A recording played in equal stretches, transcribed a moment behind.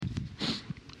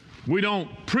We don't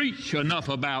preach enough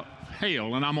about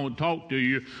hell, and I'm going to talk to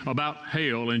you about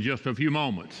hell in just a few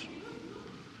moments.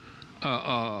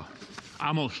 I'm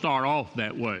going to start off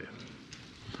that way.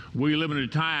 We live in a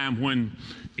time when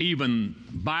even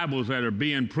Bibles that are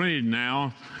being printed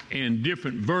now in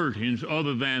different versions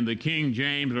other than the King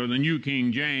James or the New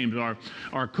King James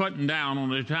are cutting down on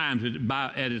the times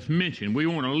as it's mentioned. We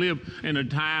want to live in a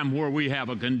time where we have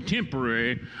a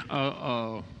contemporary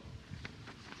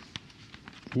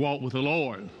walk with the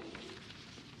Lord.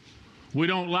 We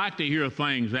don't like to hear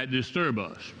things that disturb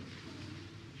us.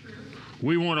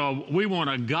 We want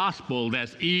a gospel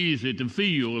that's easy to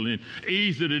feel and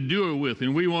easy to deal with,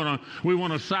 and we want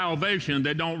a salvation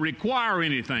that don't require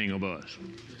anything of us.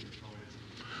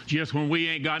 Just when we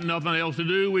ain't got nothing else to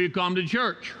do, we come to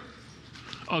church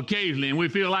occasionally, and we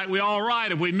feel like we're all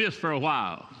right if we miss for a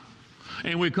while,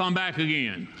 and we come back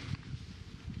again.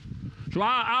 So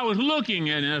I was looking,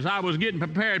 and as I was getting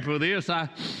prepared for this, I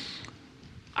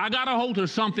got a hold of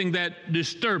something that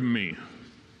disturbed me.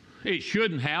 It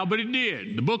shouldn't have, but it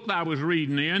did. The book that I was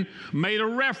reading in made a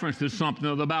reference to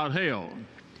something about hell.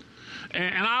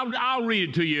 And I'll read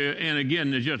it to you, and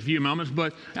again, in just a few moments,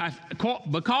 but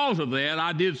because of that,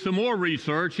 I did some more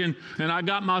research, and I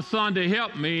got my son to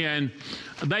help me, and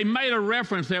they made a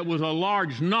reference that was a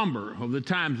large number of the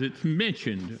times it's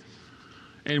mentioned.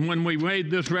 And when we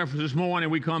made this reference this morning,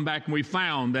 we come back and we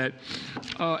found that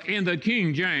in the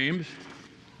King James,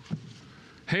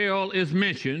 hell is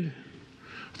mentioned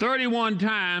 31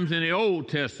 times in the Old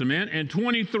Testament and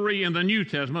 23 in the New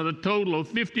Testament, a total of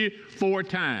 54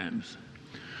 times.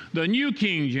 The New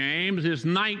King James is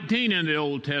 19 in the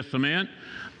Old Testament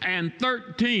and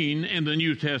 13 in the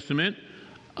New Testament,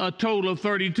 a total of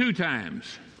 32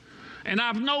 times. And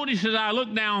I've noticed as I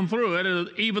look down through it,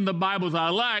 even the Bibles I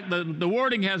like, the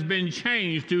wording has been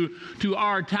changed to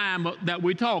our time that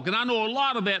we talk. And I know a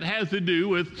lot of that has to do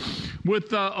with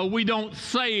we don't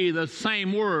say the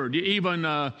same word. Even,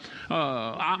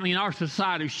 our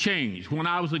society's changed. When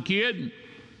I was a kid,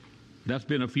 that's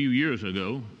been a few years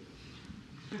ago,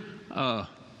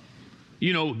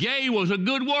 gay was a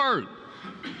good word.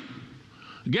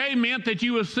 Gay meant that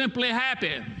you were simply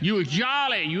happy. You were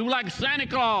jolly. You were like Santa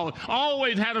Claus.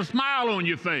 Always had a smile on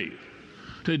your face.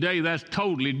 Today, that's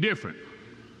totally different.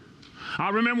 I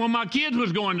remember when my kids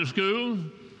was going to school,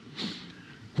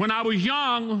 when I was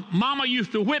young, Mama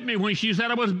used to whip me when she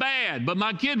said I was bad. But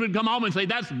my kids would come home and say,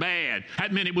 that's bad.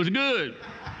 That meant it was good.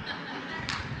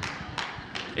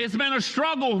 It's been a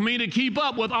struggle for me to keep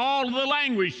up with all of the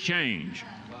language change.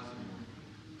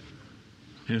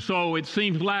 And so it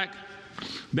seems like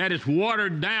that it's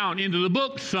watered down into the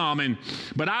book some,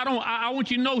 but I want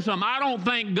you to know something. I don't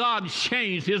think God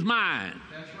changed his mind.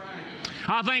 That's right.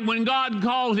 I think when God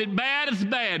calls it bad, it's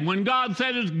bad. When God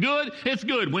says it's good, it's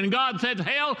good. When God says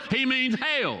hell, he means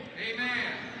hell. Amen.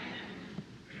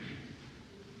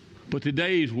 But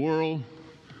today's world,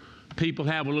 people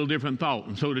have a little different thought.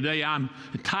 And so today I'm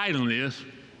titling this,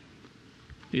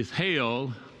 is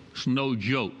Hell is No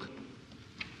Joke.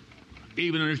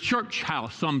 Even in a church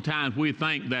house, sometimes we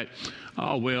think that,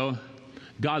 oh, well,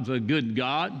 God's a good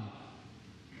God.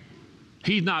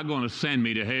 He's not going to send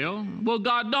me to hell. Well,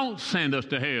 God don't send us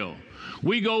to hell.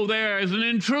 We go there as an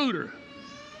intruder.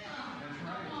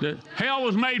 The hell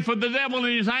was made for the devil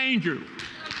and his angels.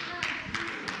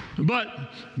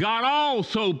 But God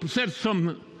also set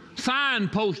some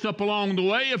signposts up along the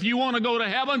way. If you want to go to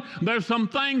heaven, there's some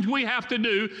things we have to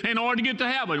do in order to get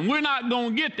to heaven. We're not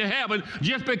going to get to heaven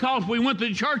just because we went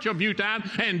to church a few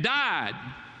times and died.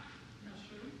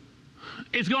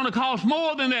 It's going to cost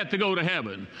more than that to go to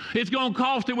heaven. It's going to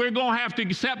cost that we're going to have to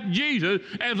accept Jesus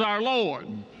as our Lord.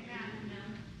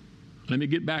 Let me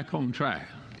get back on track.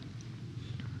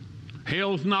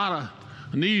 Hell's not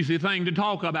an easy thing to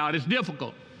talk about. It's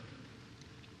difficult.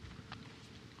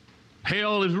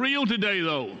 Hell is real today,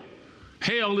 though.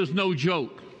 Hell is no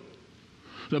joke.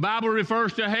 The Bible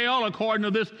refers to hell, according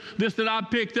to this that I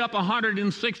picked up,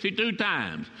 162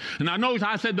 times. And I notice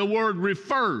I said the word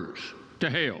refers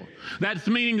to hell. That's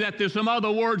meaning that there's some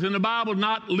other words in the Bible,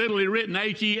 not literally written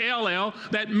H-E-L-L,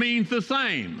 that means the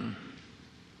same.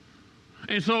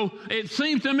 And so it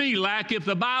seems to me like if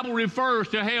the Bible refers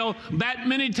to hell that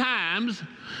many times,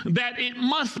 that it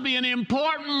must be an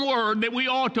important word that we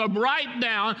ought to write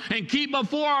down and keep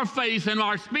before our face and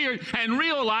our spirit and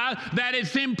realize that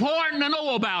it's important to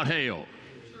know about hell.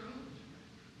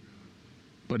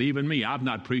 But even me, I've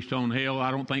not preached on hell,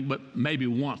 I don't think, but maybe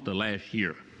once the last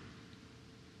year.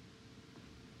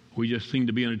 We just seem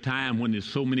to be in a time when there's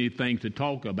so many things to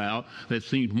talk about that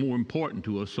seems more important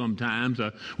to us sometimes.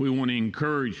 We want to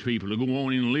encourage people to go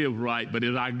on and live right, but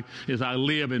as I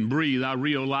live and breathe, I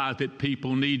realize that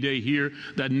people need to hear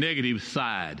the negative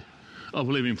side of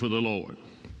living for the Lord.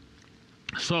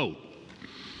 So,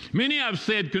 many have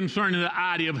said concerning the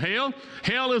idea of hell,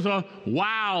 hell is a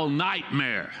wild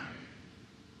nightmare.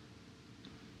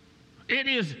 It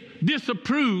is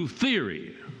disapproved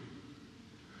theory.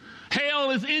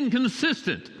 Hell is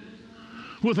inconsistent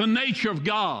with the nature of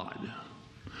God.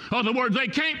 In other words, there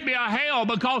can't be a hell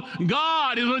because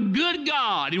God is a good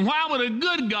God. And why would a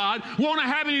good God want to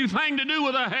have anything to do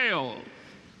with a hell?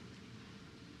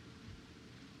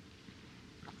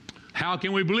 How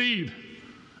can we believe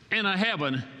in a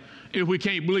heaven if we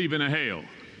can't believe in a hell?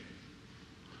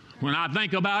 When I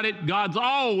think about it, God's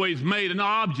always made an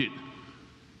object.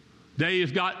 Day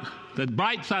has got, the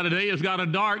bright side of the day has got a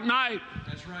dark night.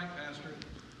 That's right, Pastor.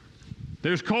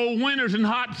 There's cold winters and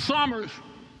hot summers.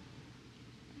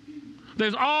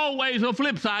 There's always a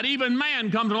flip side. Even man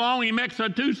comes along, he makes a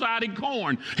two-sided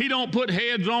coin. He don't put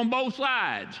heads on both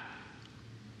sides.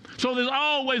 So there's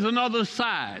always another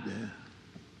side.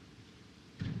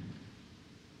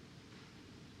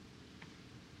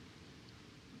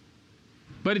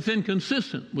 But it's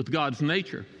inconsistent with God's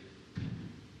nature.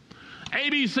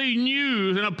 ABC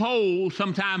News, in a poll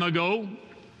some time ago,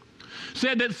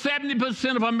 said that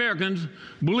 70% of Americans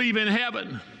believe in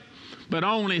heaven, but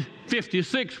only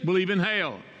 56 believe in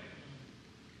hell.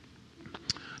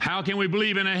 How can we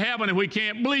believe in a heaven if we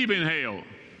can't believe in hell?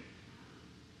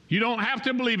 You don't have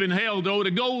to believe in hell, though,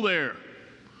 to go there.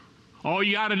 All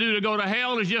you got to do to go to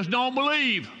hell is just don't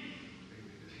believe.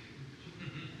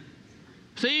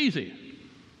 It's easy.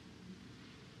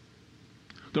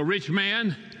 The rich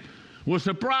man was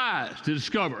surprised to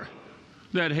discover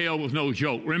that hell was no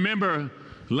joke. Remember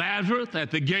Lazarus at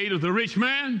the gate of the rich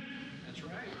man? That's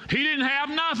right. He didn't have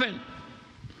nothing.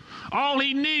 All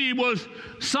he needed was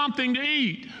something to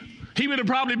eat. He would have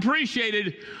probably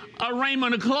appreciated a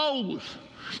raiment of clothes.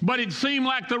 But it seemed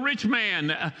like the rich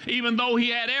man, even though he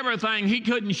had everything, he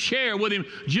couldn't share with him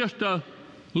just a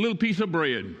little piece of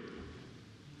bread.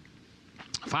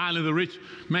 Finally, the rich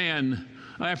man,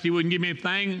 after he wouldn't give me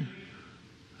anything,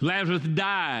 Lazarus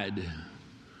died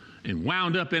and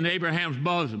wound up in Abraham's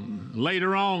bosom.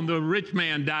 Later on, the rich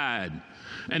man died,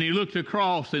 and he looked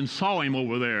across and saw him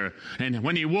over there. And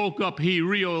when he woke up, he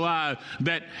realized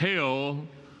that hell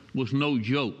was no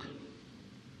joke.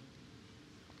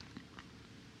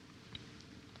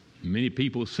 Many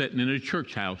people sitting in a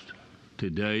church house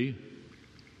today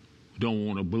don't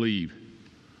want to believe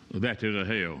that there's a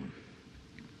hell.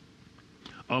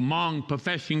 Among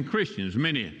professing Christians,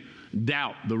 many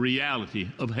doubt the reality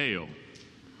of hell.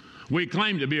 We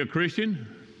claim to be a Christian.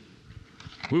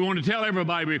 We want to tell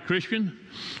everybody we're a Christian.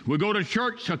 We go to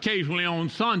church occasionally on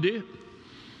Sunday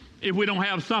if we don't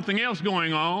have something else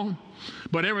going on.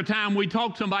 But every time we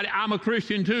talk to somebody, I'm a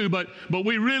Christian too, but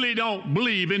we really don't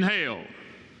believe in hell.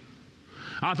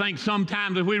 I think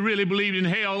sometimes if we really believed in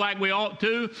hell like we ought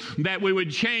to, that we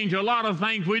would change a lot of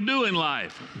things we do in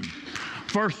life.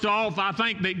 First off, I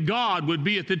think that God would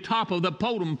be at the top of the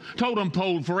totem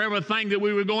pole for everything that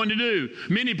we were going to do.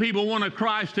 Many people want a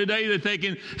Christ today that they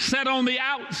can sit on the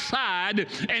outside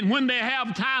and when they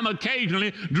have time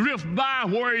occasionally drift by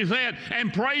where he's at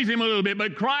and praise him a little bit.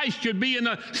 But Christ should be in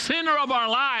the center of our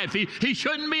life. He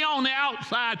shouldn't be on the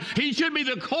outside. He should be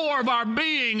the core of our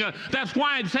being. That's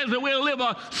why it says that we'll live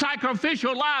a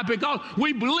sacrificial life, because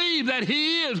we believe that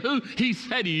he is who he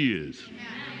said he is.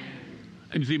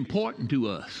 And it's important to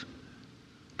us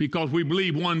because we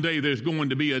believe one day there's going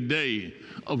to be a day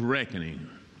of reckoning.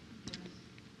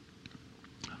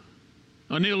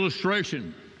 An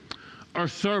illustration or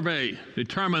survey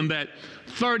determined that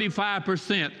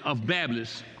 35% of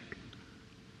Baptists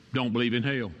don't believe in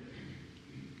hell.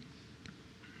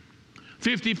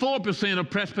 54% of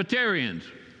Presbyterians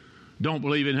don't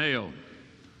believe in hell.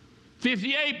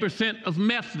 58% of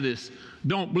Methodists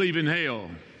don't believe in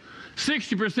hell.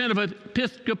 60% of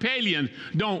Episcopalians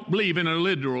don't believe in a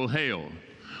literal hell.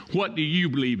 What do you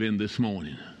believe in this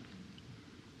morning?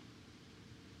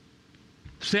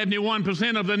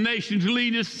 71% of the nation's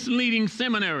leading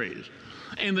seminaries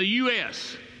in the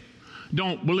U.S.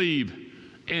 don't believe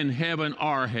in heaven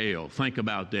or hell. Think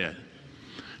about that.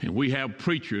 And we have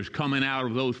preachers coming out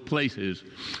of those places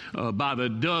by the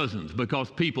dozens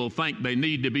because people think they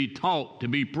need to be taught to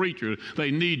be preachers. They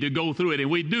need to go through it,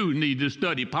 and we do need to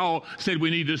study. Paul said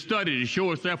we need to study to show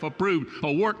ourselves approved,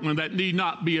 a workman that need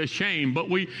not be ashamed. But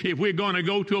if we're going to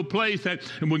go to a place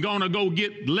and we're going to go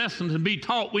get lessons and be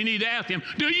taught, we need to ask him,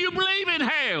 do you believe in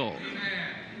hell? Amen.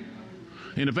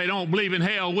 And if they don't believe in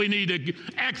hell, we need to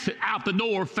exit out the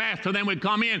door faster than we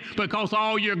come in, because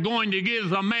all you're going to get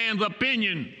is a man's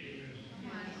opinion.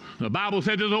 The Bible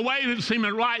says there's a way that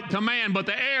seemeth right to man, but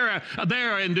the error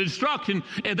there and destruction,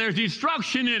 there's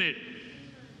destruction in it.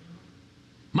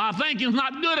 My thinking's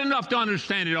not good enough to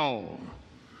understand it all.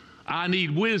 I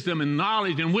need wisdom and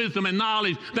knowledge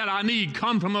that I need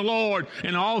come from the Lord,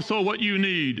 and also what you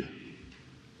need.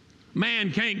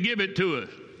 Man can't give it to us.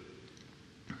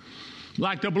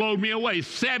 Like to blow me away,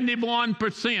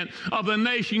 71% of the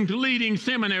nation's leading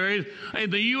seminaries in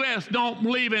the U.S. don't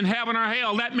believe in heaven or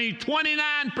hell. That means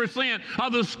 29%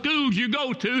 of the schools you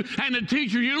go to and the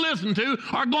teachers you listen to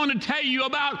are going to tell you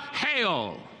about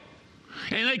hell.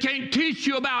 And they can't teach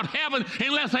you about heaven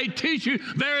unless they teach you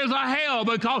there is a hell,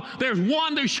 because there's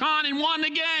one to shun and one to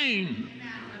gain.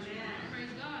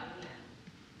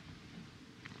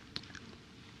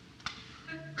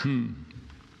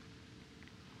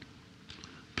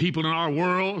 People in our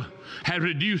world have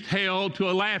reduced hell to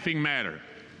a laughing matter,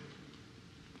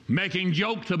 making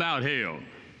jokes about hell,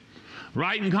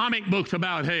 writing comic books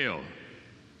about hell.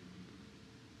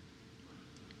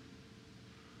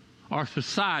 Our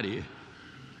society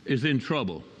is in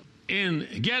trouble. In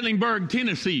Gatlinburg,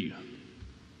 Tennessee,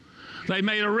 they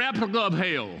made a replica of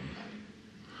hell.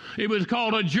 It was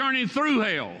called A Journey Through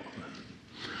Hell.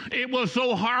 It was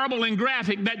so horrible and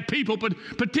graphic that people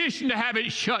petitioned to have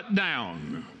it shut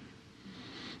down.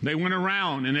 They went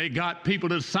around and they got people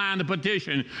to sign the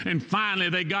petition, and finally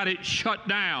they got it shut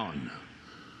down.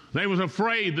 They was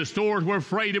afraid, the stores were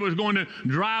afraid it was going to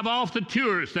drive off the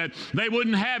tourists, that they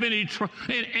wouldn't have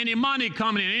any money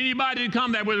coming in. Anybody to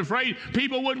come that was afraid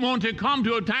people wouldn't want to come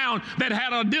to a town that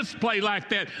had a display like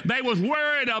that. They was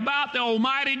worried about the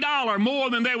almighty dollar more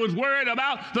than they was worried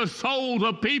about the souls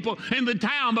of people in the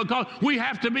town, because we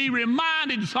have to be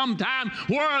reminded sometime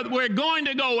where we're going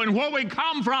to go and where we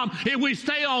come from if we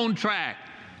stay on track.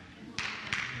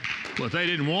 But they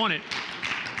didn't want it.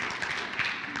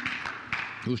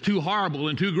 It was too horrible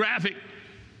and too graphic.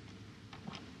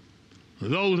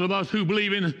 Those of us who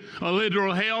believe in a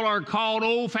literal hell are called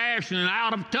old-fashioned and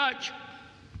out of touch,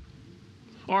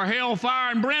 or hellfire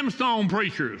and brimstone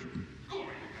preachers.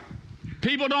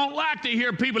 People don't like to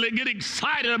hear people that get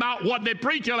excited about what they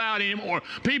preach about anymore.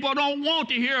 People don't want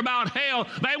to hear about hell.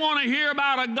 They want to hear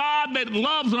about a God that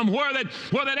loves them, where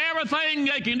that everything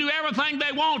they can do everything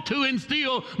they want to and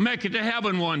still make it to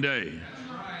heaven one day.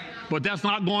 But that's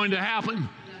not going to happen.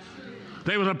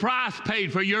 There was a price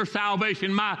paid for your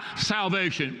salvation, my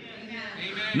salvation. Amen.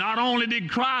 Not only did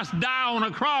Christ die on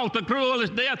a cross, the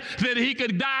cruelest death that he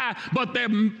could die, but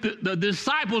the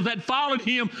disciples that followed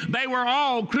him, they were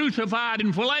all crucified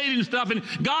and filleted and stuff. And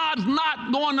God's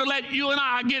not going to let you and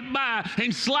I get by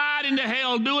and slide into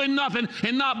hell doing nothing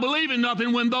and not believing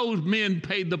nothing when those men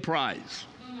paid the price.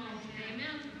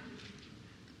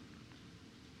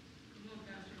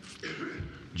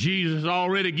 Jesus has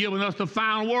already given us the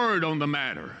final word on the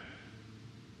matter.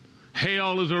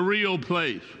 Hell is a real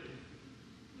place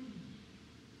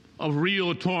of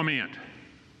real torment,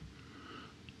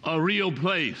 a real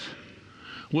place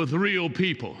with real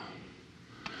people.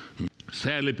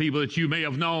 Sadly, people that you may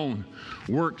have known,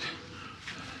 worked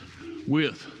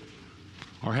with,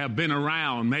 or have been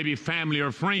around, maybe family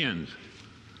or friends,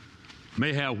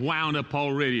 may have wound up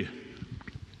already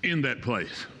in that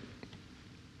place.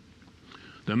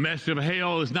 The message of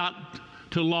hell is not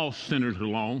to lost sinners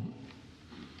alone.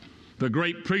 The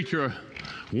great preacher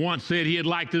once said he'd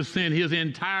like to send his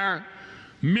entire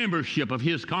membership of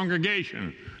his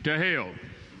congregation to hell.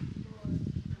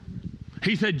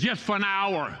 He said, just for an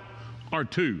hour or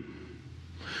two.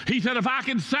 He said, if I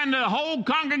could send the whole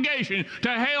congregation to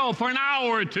hell for an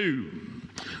hour or two,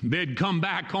 they'd come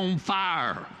back on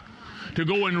fire to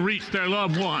go and reach their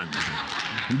loved ones.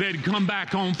 They'd come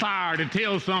back on fire to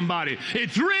tell somebody,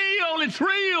 it's real, it's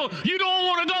real. You don't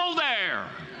want to go there.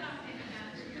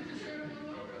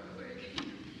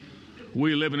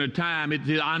 We live in a time,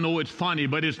 I know it's funny,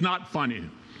 but it's not funny.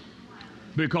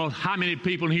 Because how many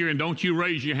people in here, and don't you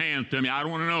raise your hands to me, I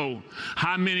don't want to know,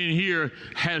 how many in here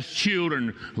has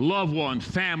children, loved ones,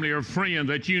 family, or friends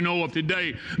that you know of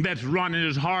today that's running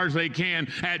as hard as they can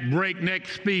at breakneck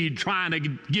speed trying to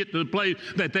get to the place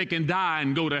that they can die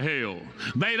and go to hell.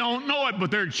 They don't know it, but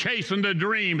they're chasing the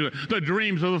dreams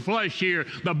of the flesh here,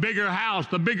 the bigger house,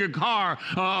 the bigger car,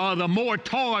 the more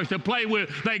toys to play with.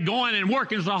 They going and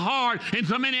working so hard in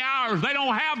so many hours, they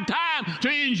don't have time to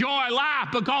enjoy life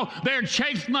because they're chasing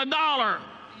a dollar.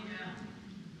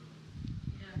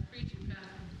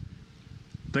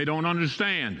 They don't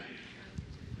understand.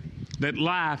 that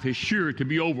life is sure to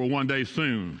be over one day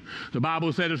soon. The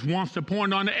Bible said it's once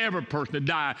appointed unto every person to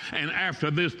die, and after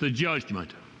this the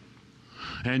judgment.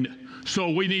 And so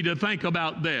we need to think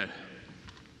about that.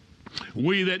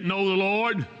 We that know the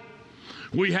Lord,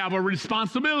 we have a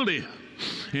responsibility,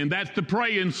 and that's to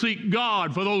pray and seek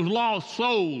God for those lost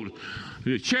souls.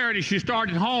 The charity should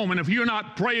start at home, and if you're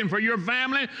not praying for your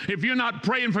family, if you're not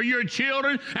praying for your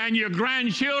children and your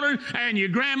grandchildren and your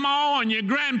grandma and your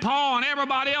grandpa and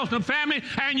everybody else in the family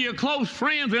and your close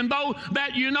friends and those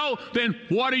that you know, then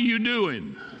what are you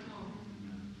doing?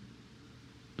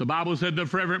 The Bible said the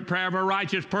fervent prayer of a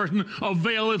righteous person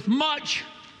availeth much.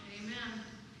 Amen.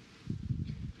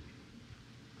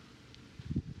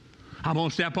 I'm going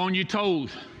to step on your toes.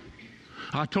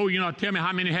 I told you not to tell me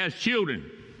how many has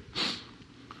children.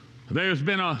 There's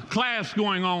been a class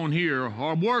going on here,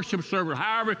 or worship service,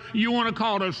 however you want to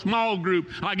call it, a small group,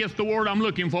 I guess the word I'm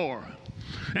looking for.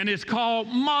 And it's called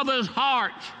Mother's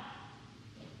Heart.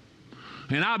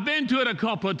 And I've been to it a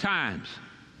couple of times.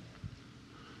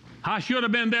 I should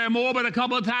have been there more, but a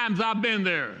couple of times I've been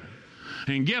there.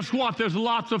 And guess what? There's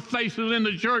lots of faces in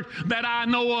the church that I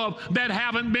know of that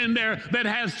haven't been there, that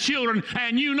has children,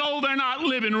 and you know they're not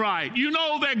living right. You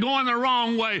know they're going the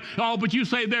wrong way. Oh, but you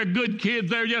say they're good kids,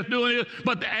 they're just doing it.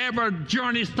 But every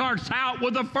journey starts out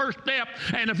with the first step.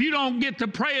 And if you don't get to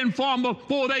praying for them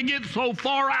before they get so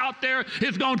far out there,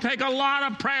 it's going to take a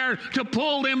lot of prayer to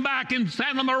pull them back and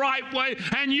send them the right way.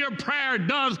 And your prayer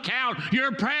does count.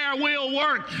 Your prayer will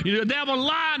work. The devil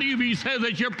lied to you if he says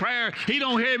that your prayer, he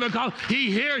don't hear you because he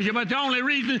hears you, but the only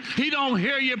reason he don't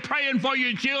hear you praying for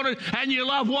your children and your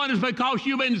loved one is because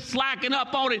you've been slacking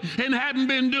up on it and haven't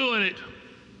been doing it.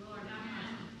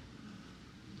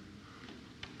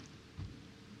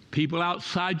 People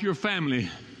outside your family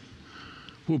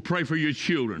will pray for your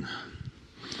children,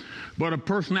 but a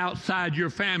person outside your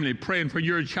family praying for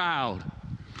your child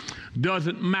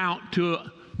doesn't mount to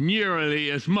nearly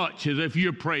as much as if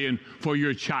you're praying for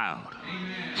your child.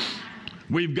 Amen.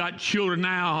 We've got children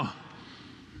now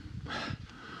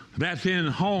that's in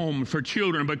homes for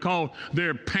children because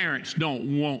their parents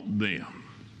don't want them.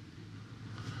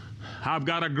 I've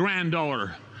got a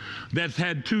granddaughter that's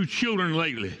had 2 children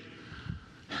lately.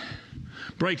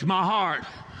 Breaks my heart.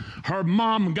 Her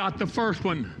mom got the first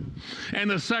one, and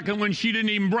the second one she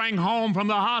didn't even bring home from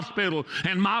the hospital.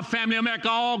 And my family will make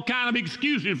all kind of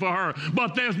excuses for her.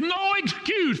 But there's no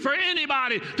excuse for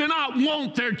anybody to not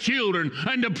want their children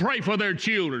and to pray for their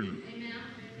children.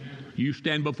 You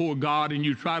stand before God and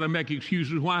you try to make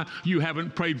excuses why you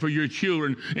haven't prayed for your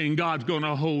children, and God's going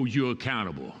to hold you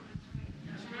accountable.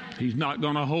 He's not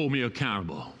going to hold me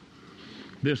accountable.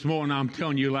 This morning I'm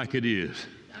telling you like it is.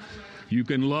 You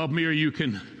can love me or you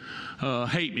can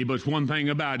hate me, but it's one thing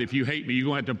about it. If you hate me, you're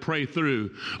going to have to pray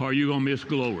through or you're going to miss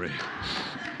glory.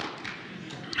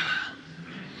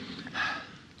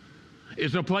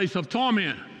 It's a place of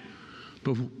torment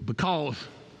because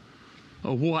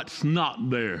of what's not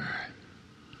there.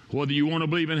 Whether you want to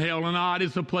believe in hell or not,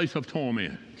 it's a place of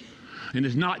torment. And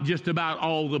it's not just about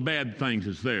all the bad things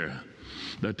that's there.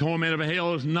 The torment of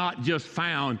hell is not just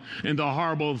found in the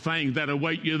horrible things that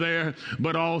await you there,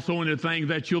 but also in the things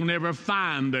that you'll never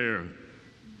find there.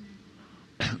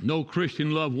 No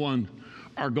Christian loved ones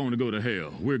are going to go to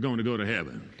hell. We're going to go to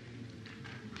heaven.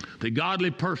 The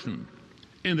godly person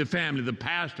in the family, the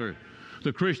pastor,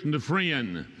 the Christian, the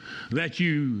friend that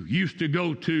you used to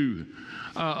go to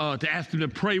ask them to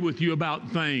pray with you about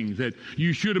things that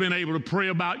you should have been able to pray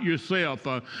about yourself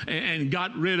and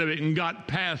got rid of it and got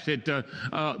past it,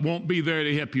 won't be there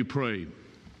to help you pray.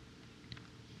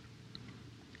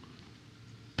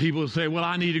 People say, well,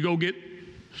 I need to go get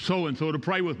so-and-so to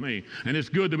pray with me. And it's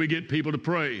good that we get people to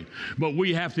pray. But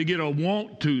we have to get a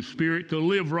want-to spirit to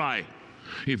live right.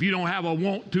 If you don't have a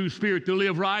want-to spirit to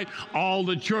live right, all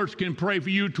the church can pray for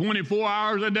you 24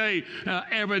 hours a day,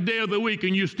 every day of the week,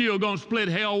 and you're still going to split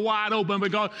hell wide open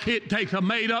because it takes a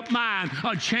made-up mind,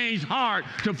 a changed heart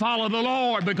to follow the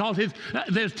Lord because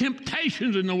there's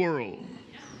temptations in the world.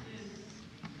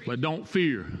 But don't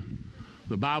fear.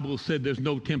 The Bible said there's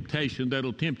no temptation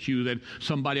that'll tempt you that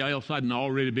somebody else hadn't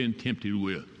already been tempted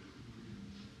with.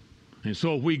 And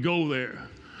so if we go there,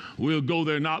 we'll go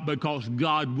there not because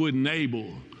God wasn't able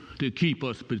to keep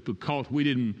us, but because we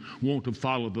didn't want to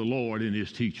follow the Lord in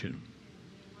His teaching.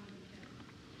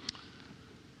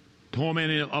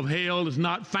 Torment of hell is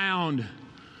not found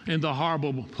in the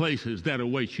horrible places that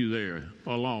await you there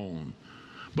alone,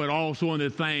 but also in the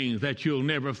things that you'll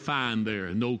never find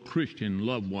there. No Christian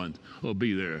loved ones will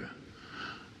be there.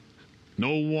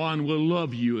 No one will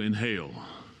love you in hell.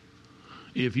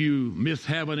 If you miss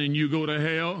heaven and you go to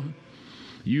hell,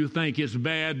 You think it's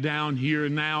bad down here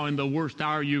now in the worst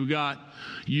hour you've got,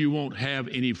 you won't have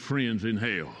any friends in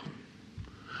hell.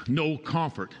 No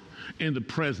comfort in the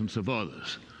presence of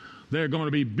others. They're going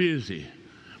to be busy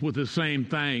with the same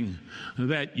thing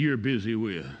that you're busy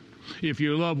with. If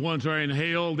your loved ones are in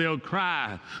hell, they'll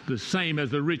cry the same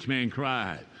as the rich man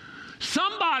cried.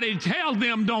 Somebody tell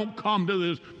them don't come to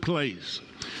this place.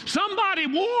 Somebody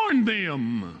warn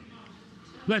them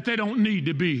that they don't need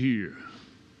to be here.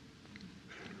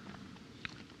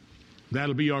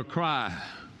 That'll be our cry.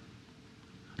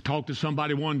 I talked to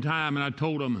somebody one time and I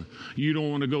told them, you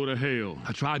don't want to go to hell.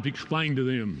 I tried to explain to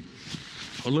them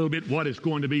a little bit what it's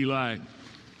going to be like.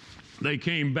 They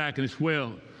came back and said,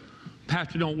 well,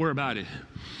 Pastor, don't worry about it.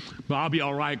 But I'll be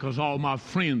all right because all my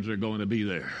friends are going to be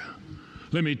there.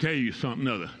 Let me tell you something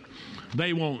other.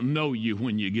 They won't know you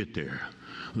when you get there.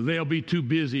 They'll be too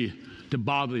busy to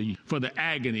bother you for the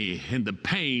agony and the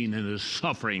pain and the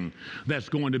suffering that's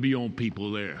going to be on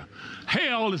people there.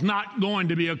 Hell is not going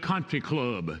to be a country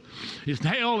club.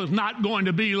 Hell is not going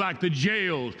to be like the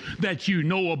jails that you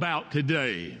know about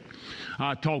today.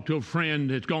 I talked to a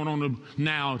friend that's gone on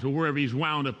now to wherever he's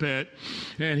wound up at,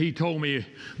 and he told me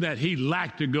that he'd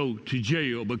like to go to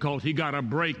jail because he got a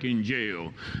break in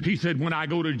jail. He said, when I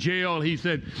go to jail, he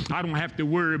said, I don't have to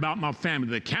worry about my family.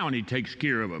 The county takes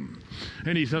care of them.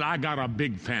 And he said, I got a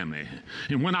big family.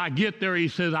 And when I get there, he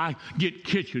says, I get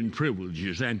kitchen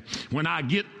privileges. And when I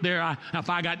get there, if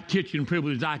I got kitchen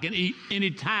privileges, I can eat any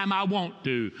time I want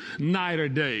to, night or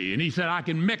day. And he said, I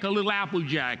can make a little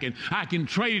Applejack, and I can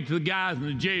trade it to the guys in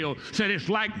the jail. Said it's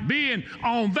like being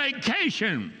on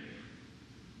vacation.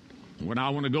 When I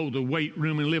want to go to the weight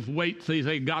room and lift weights, they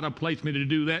say, God will place me to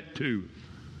do that too.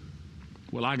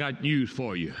 Well, I got news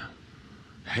for you.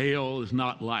 Hell is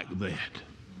not like that.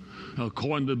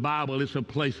 According to the Bible, it's a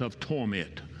place of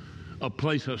torment, a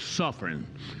place of suffering,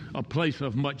 a place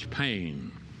of much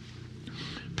pain.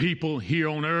 People here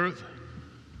on earth,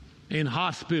 in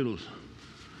hospitals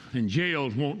and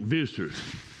jails, want visitors.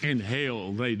 In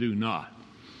hell, they do not.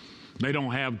 They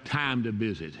don't have time to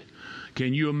visit.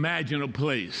 Can you imagine a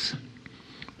place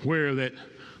where that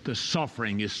the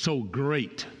suffering is so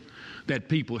great that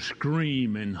people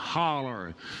scream and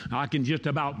holler? I can just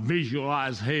about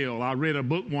visualize hell. I read a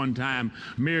book one time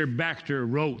Mary Baxter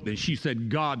wrote, and she said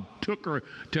God took her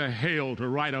to hell to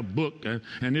write a book,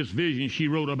 and this vision she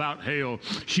wrote about hell.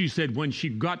 She said when she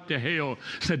got to hell,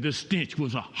 said the stench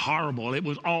was horrible. It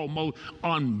was almost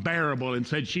unbearable, and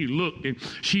said she looked and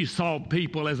she saw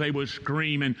people as they were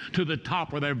screaming to the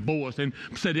top of their voice, and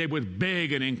said they was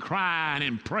begging and crying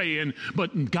and praying,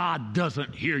 but God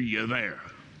doesn't hear you there.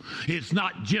 It's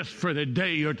not just for the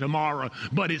day or tomorrow,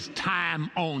 but it's time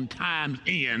on time's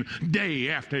end, day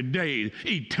after day,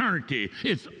 eternity.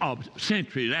 It's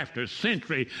century after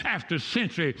century after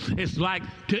century. It's like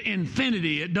to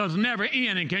infinity. It does never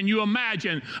end. And can you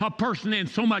imagine a person in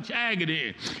so much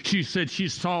agony? She said she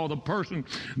saw the person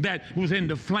that was in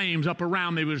the flames up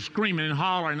around. They was screaming and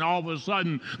hollering, and all of a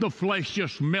sudden the flesh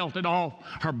just melted off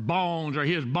her bones or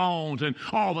his bones, and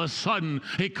all of a sudden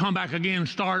it come back again,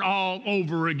 start all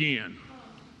over again.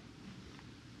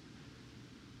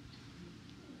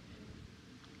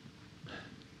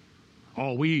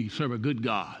 Oh, we serve a good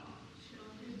God.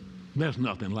 There's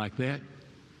nothing like that.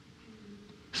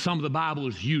 Some of the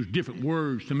Bibles use different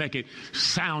words to make it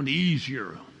sound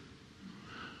easier.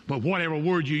 But whatever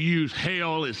word you use,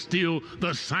 hell is still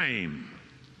the same.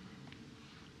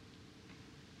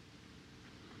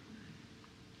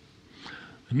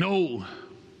 No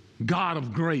God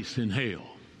of grace in hell.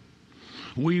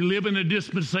 We live in a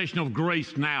dispensation of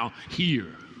grace now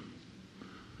here.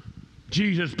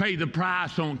 Jesus paid the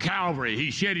price on Calvary.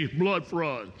 He shed his blood for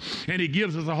us. And he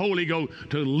gives us the Holy Ghost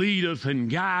to lead us and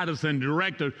guide us and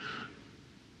direct us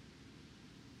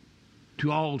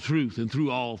to all truth and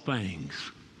through all things.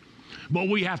 But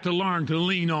we have to learn to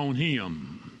lean on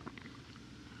him.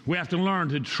 We have to learn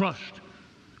to trust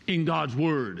in God's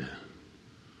word.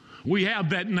 We have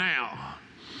that now.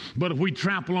 But if we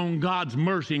trample on God's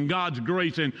mercy and God's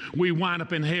grace and we wind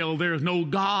up in hell, there's no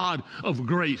God of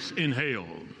grace in hell.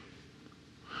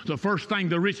 The first thing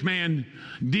the rich man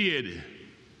did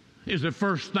is the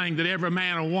first thing that every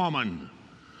man or woman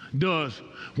does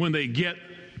when they get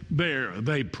there.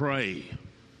 They pray.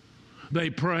 They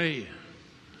pray.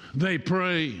 They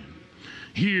pray.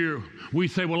 Here we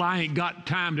say, well, I ain't got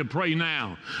time to pray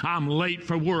now. I'm late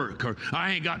for work. Or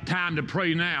I ain't got time to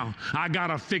pray now. I got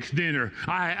to fix dinner.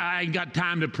 I ain't got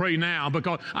time to pray now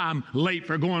because I'm late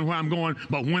for going where I'm going.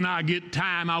 But when I get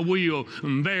time, I will.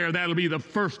 And that'll be the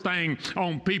first thing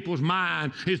on people's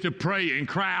mind is to pray and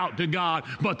cry out to God.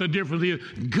 But the difference is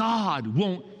God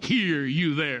won't hear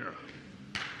you there.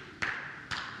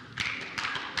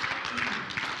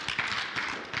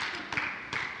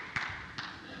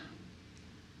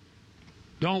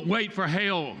 Don't wait for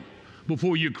hell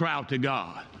before you cry out to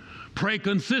God. Pray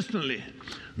consistently.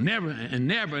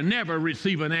 Never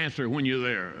receive an answer when you're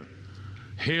there.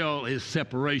 Hell is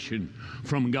separation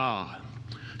from God.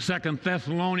 2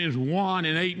 Thessalonians 1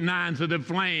 and 8 and 9 said, the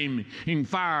flame in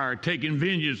fire taking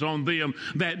vengeance on them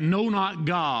that know not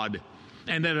God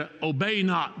and that obey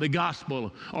not the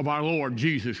gospel of our Lord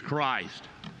Jesus Christ.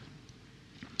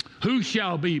 Who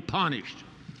shall be punished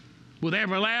with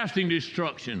everlasting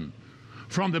destruction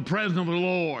from the presence of the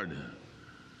Lord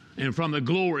and from the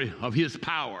glory of his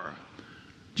power?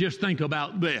 Just think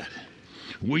about that.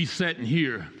 We sitting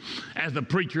here as the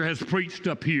preacher has preached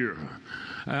up here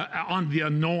on the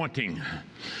anointing,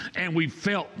 and we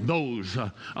felt those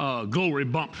glory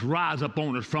bumps rise up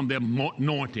on us from the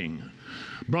anointing.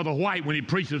 Brother White, when he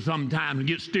preaches sometimes and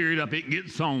gets stirred up, it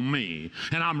gets on me.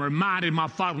 And I'm reminded of my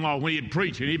father-in-law when he'd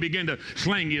preach and he began to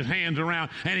sling his hands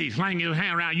around, and he'd sling his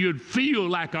hand around. You'd feel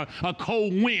like a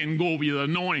cold wind go over you. The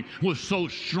anointing was so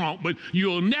strong, but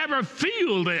you'll never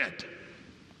feel that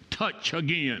touch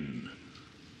again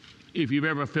if you've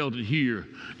ever felt it here,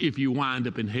 if you wind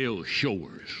up in hell's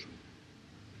shores.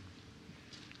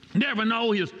 Never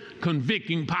know his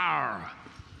convicting power.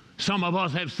 Some of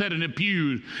us have sat in the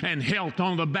pews and held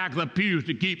on the back of the pews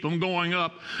to keep them going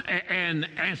up and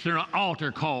answer an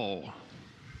altar call.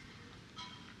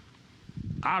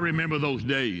 I remember those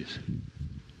days.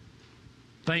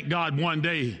 Thank God one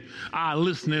day I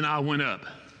listened and I went up.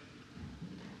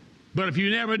 But if you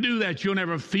never do that, you'll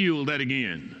never feel that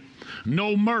again.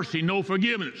 No mercy, no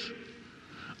forgiveness.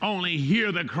 Only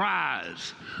hear the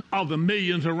cries of the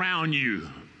millions around you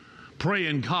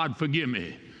praying, God, forgive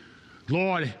me.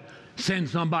 Lord, send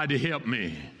somebody to help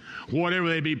me. Whatever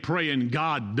they be praying,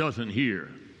 God doesn't hear.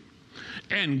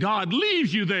 And God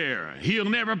leaves you there. He'll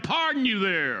never pardon you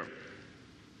there.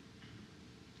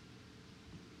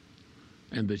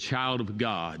 And the child of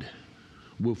God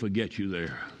will forget you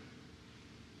there.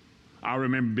 I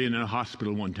remember being in a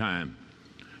hospital one time,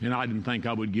 and I didn't think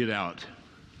I would get out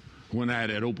when I had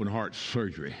that open heart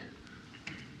surgery.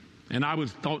 And I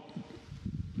thought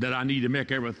that I needed to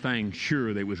make everything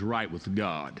sure that it was right with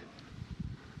God.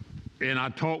 And I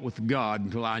talked with God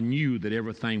until I knew that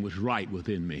everything was right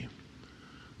within me.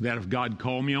 That if God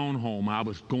called me on home, I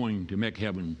was going to make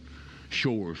heaven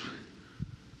shores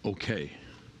okay.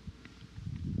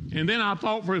 And then I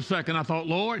thought for a second, I thought,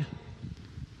 Lord,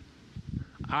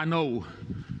 I know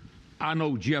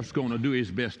Jeff's going to do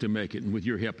his best to make it, and with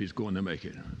your help, he's going to make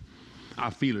it. I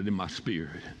feel it in my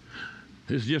spirit.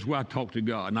 This is just where I talked to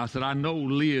God. And I said, I know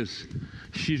Liz,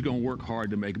 she's going to work hard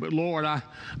to make it. But, Lord,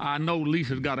 I know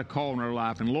Lisa's got a call in her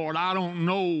life. And, Lord, I don't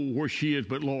know where she is,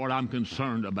 but, Lord, I'm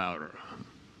concerned about her.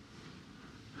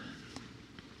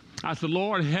 I said,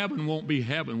 Lord, heaven won't be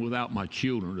heaven without my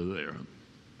children there.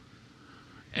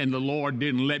 And the Lord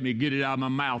didn't let me get it out of my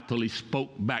mouth till he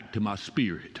spoke back to my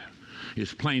spirit.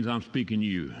 It's plain as I'm speaking to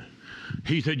you.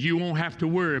 He said, you won't have to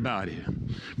worry about it,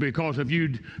 because if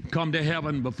you come to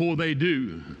heaven before they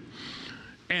do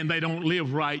and they don't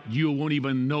live right, you won't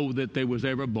even know that they was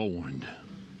ever born.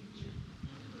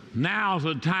 Now's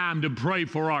the time to pray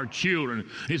for our children.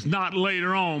 It's not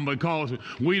later on, because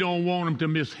we don't want them to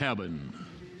miss heaven.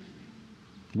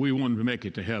 We want them to make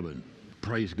it to heaven.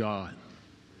 Praise God.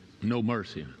 No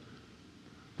mercy.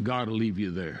 God will leave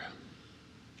you there.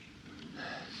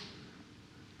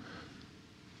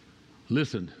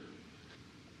 Listen,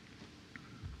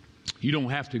 you don't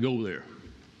have to go there.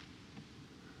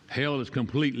 Hell is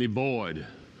completely void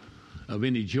of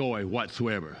any joy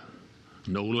whatsoever.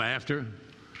 No laughter,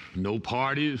 no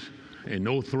parties, and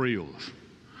no thrills.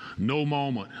 No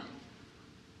moment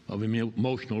of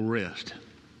emotional rest.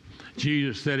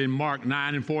 Jesus said in Mark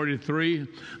 9 and 43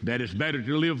 that it's better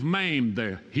to live maimed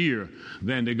here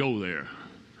than to go there.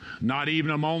 Not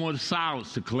even a moment of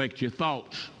silence to collect your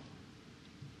thoughts.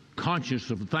 Conscious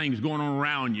of the things going on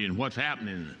around you and what's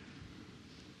happening.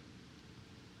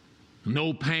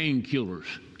 No painkillers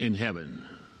in heaven.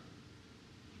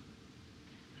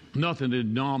 Nothing to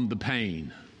numb the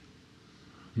pain.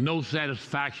 No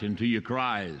satisfaction to your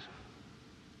cries.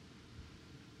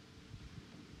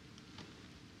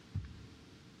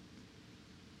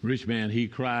 Rich man, he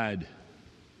cried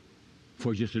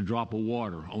for just a drop of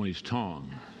water on his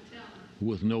tongue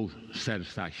with no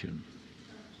satisfaction.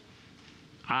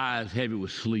 Eyes heavy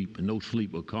with sleep, and no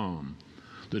sleep will come.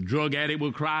 The drug addict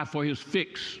will cry for his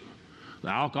fix, the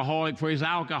alcoholic for his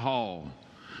alcohol,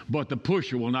 but the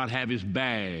pusher will not have his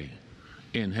bag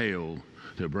in hell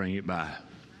to bring it by.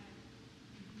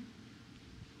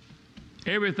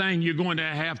 Everything you're going to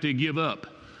have to give up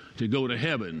to go to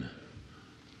heaven,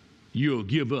 you'll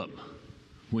give up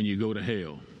when you go to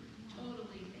hell.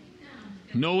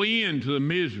 No end to the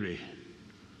misery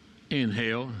in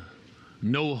hell.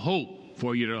 No hope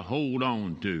for you to hold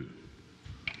on to.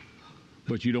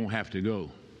 But you don't have to go.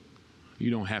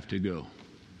 You don't have to go.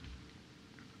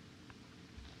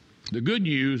 The good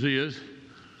news is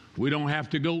we don't have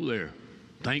to go there.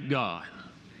 Thank God.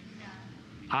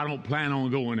 I don't plan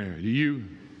on going there. Do you?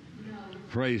 No.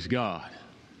 Praise God.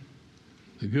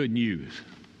 The good news.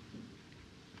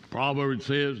 Proverbs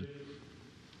says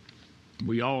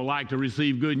we all like to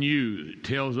receive good news. It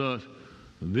tells us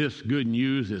this good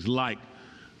news is like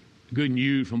good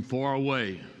news from far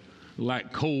away,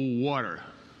 like cold water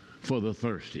for the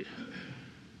thirsty.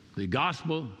 The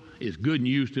gospel is good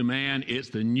news to man. It's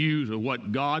the news of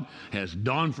what God has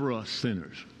done for us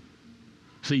sinners.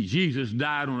 See, Jesus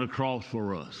died on the cross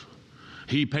for us.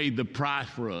 He paid the price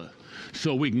for us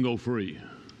so we can go free.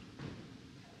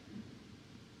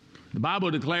 The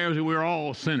Bible declares that we're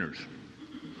all sinners.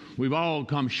 We've all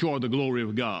come short of the glory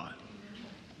of God.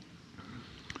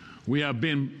 We have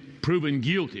been proven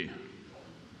guilty.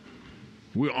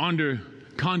 We're under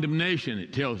condemnation,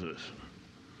 it tells us.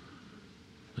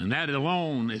 And that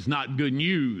alone is not good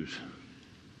news.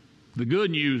 The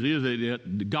good news is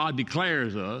that God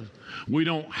declares us we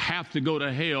don't have to go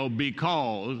to hell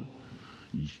because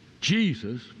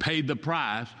Jesus paid the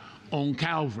price on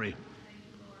Calvary.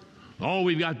 All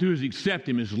we've got to do is accept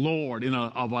Him as Lord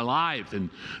of our life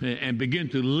and begin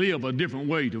to live a different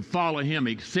way, to follow Him,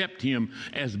 accept Him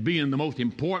as being the most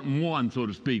important one, so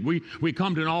to speak. We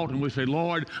come to an altar and we say,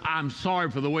 Lord, I'm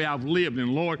sorry for the way I've lived,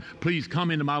 and Lord, please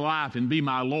come into my life and be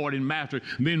my Lord and Master.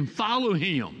 And then follow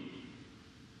Him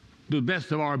to the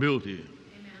best of our ability.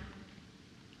 Amen.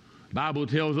 The Bible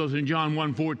tells us in John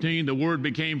 1:14, the Word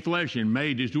became flesh and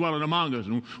made His dwelling among us,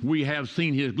 and we have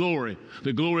seen His glory,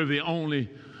 the glory of the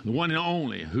one and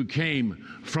only, who came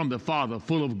from the Father,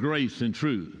 full of grace and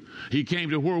truth. He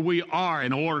came to where we are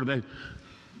in order that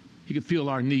He could fill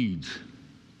our needs.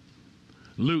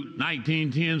 Luke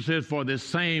 19:10 says, for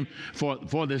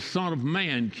the Son of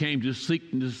Man came to seek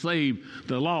and to save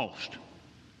the lost.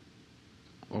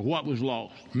 Or what was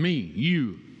lost? Me,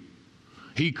 you.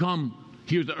 He come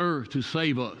here to earth to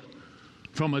save us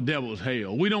from a devil's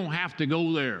hell. We don't have to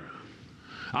go there.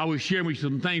 I was sharing with you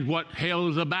some things what hell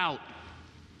is about.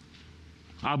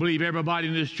 I believe everybody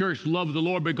in this church loves the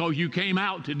Lord because you came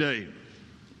out today. Amen.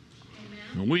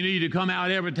 And we need to come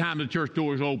out every time the church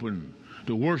doors open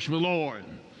to worship the Lord.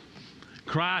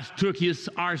 Christ took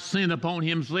our sin upon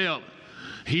Himself.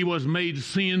 He was made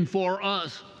sin for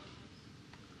us.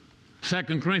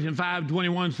 2 Corinthians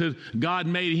 5:21 says, God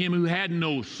made Him who had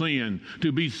no sin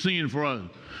to be sin for us,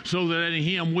 so that in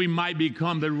Him we might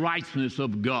become the righteousness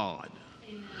of God.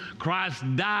 Christ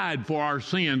died for our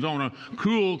sins on a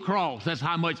cruel cross. That's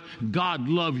how much God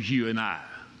loves you and I.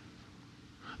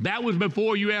 That was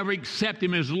before you ever accept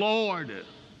Him as Lord.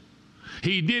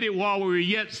 He did it while we were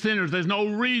yet sinners. There's no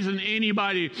reason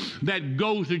anybody that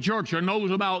goes to church or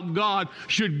knows about God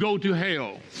should go to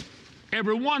hell.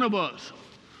 Every one of us,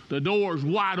 the door's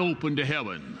wide open to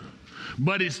heaven.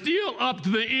 But it's still up to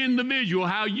the individual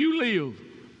how you live.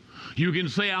 You can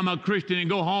say, I'm a Christian, and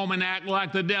go home and act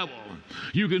like the devil.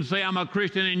 You can say, I'm a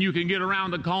Christian, and you can get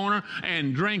around the corner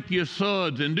and drink your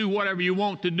suds and do whatever you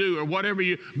want to do or whatever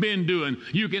you've been doing.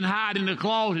 You can hide in the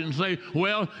closet and say,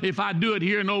 well, if I do it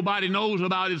here, nobody knows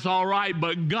about it, it's all right,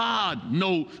 but God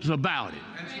knows about it.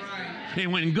 That's right.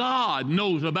 And when God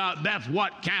knows about it, that's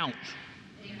what counts.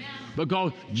 Amen.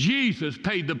 Because Jesus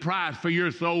paid the price for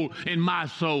your soul and my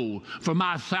soul, for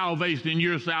my salvation and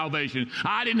your salvation.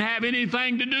 I didn't have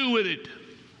anything to do with it.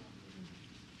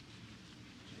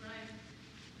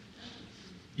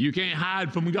 You can't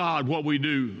hide from God what we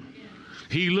do.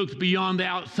 He looks beyond the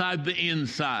outside, the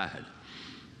inside.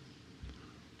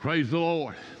 Praise the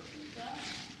Lord.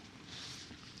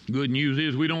 Good news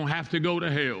is we don't have to go to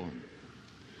hell.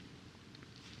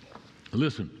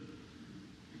 Listen,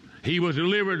 He was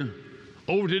delivered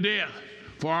over to death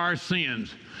for our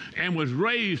sins and was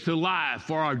raised to life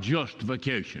for our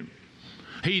justification.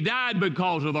 He died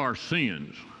because of our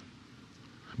sins.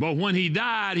 But when He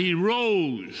died, He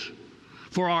rose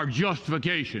for our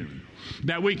justification,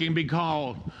 that we can be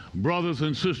called brothers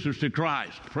and sisters to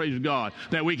Christ. Praise God.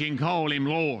 That we can call Him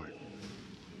Lord.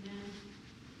 Amen.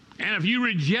 And if you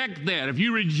reject that, if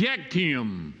you reject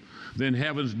Him, then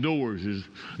heaven's doors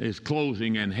is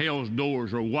closing and hell's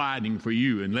doors are widening for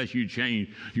you unless you change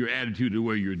your attitude the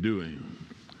way you're doing.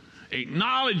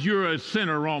 Acknowledge you're a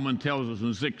sinner, Romans tells us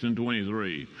in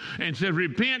 6:23, and says,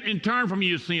 repent and turn from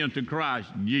your sins to Christ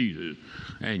Jesus,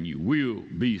 and you will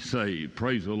be saved.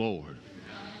 Praise the Lord.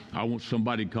 I want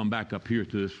somebody to come back up here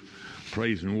to this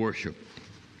praise and worship.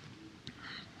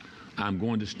 I'm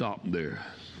going to stop there.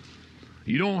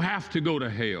 You don't have to go to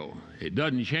hell. It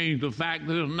doesn't change the fact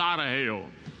that there's not a hell.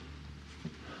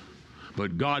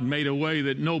 But God made a way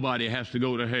that nobody has to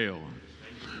go to hell.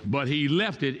 But he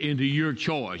left it into your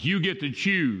choice. You get to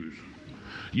choose.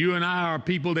 You and I are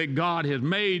people that God has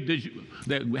made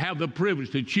that have the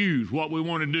privilege to choose what we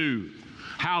want to do,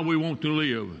 how we want to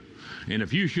live. And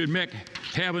if you should make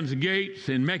heaven's gates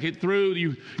and make it through,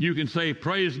 you can say,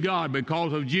 praise God,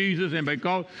 because of Jesus and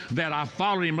because that I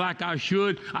followed him like I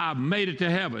should, I've made it to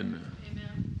heaven.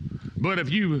 Amen. But if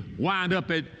you wind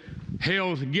up at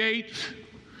hell's gates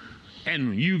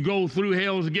and you go through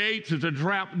hell's gates, it's a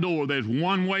trap door. There's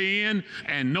one way in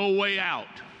and no way out.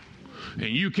 And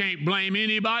you can't blame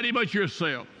anybody but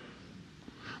yourself.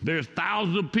 There's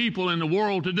thousands of people in the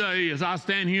world today as I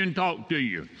stand here and talk to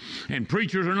you. And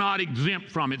preachers are not exempt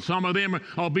from it. Some of them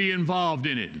will be involved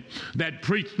in it. That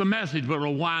preach the message but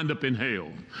will wind up in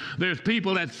hell. There's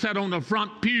people that sit on the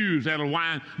front pews that will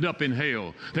wind up in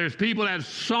hell. There's people that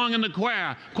sung in the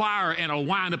choir and will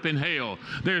wind up in hell.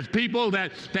 There's people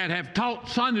that have taught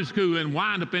Sunday school and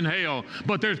wind up in hell.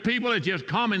 But there's people that just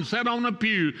come and sit on the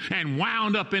pew and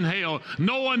wound up in hell,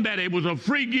 knowing that it was a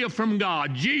free gift from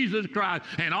God, Jesus Christ,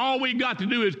 and all we got to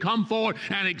do is come forward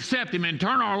and accept him and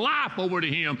turn our life over to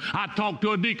him. I talked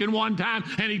to a deacon one time,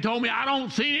 and he told me, I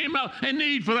don't see a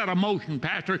need for that emotion,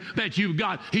 Pastor, that you've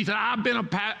got. He said, I've been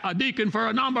a deacon for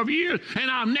a number of years,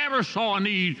 and I never saw a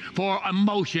need for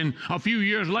emotion. A few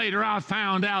years later, I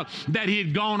found out that he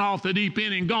had gone off the deep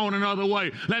end and gone another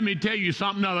way. Let me tell you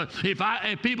something other.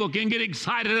 If people can get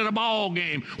excited at a ball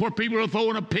game where people are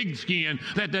throwing a pigskin,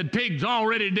 that the pig's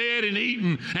already dead and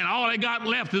eaten, and all they got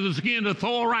left is the skin to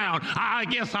throw around, I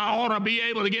guess I ought to be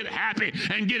able to get happy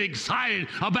and get excited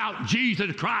about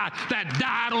Jesus Christ that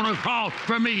died on a cross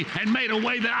for me and made a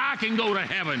way that I can go to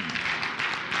heaven.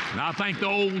 And I think the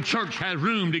old church has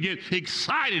room to get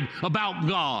excited about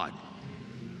God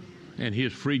and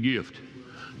his free gift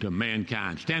to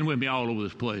mankind. Stand with me all over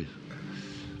this place.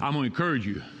 I'm going to encourage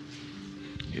you.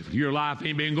 If your life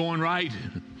ain't been going right,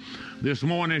 this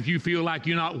morning, if you feel like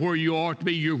you're not where you ought to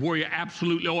be, you're where you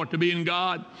absolutely ought to be in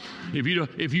God.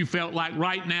 If you felt like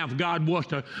right now, if God was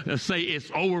to say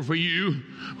it's over for you,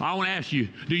 I want to ask you,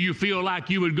 do you feel like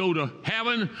you would go to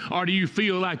heaven, or do you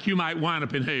feel like you might wind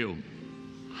up in hell?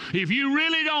 If you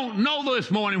really don't know this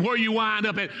morning where you wind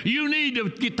up at, you need to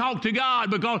talk to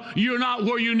God, because you're not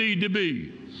where you need to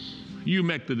be. You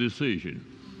make the decision.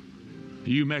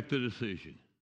 You make the decision.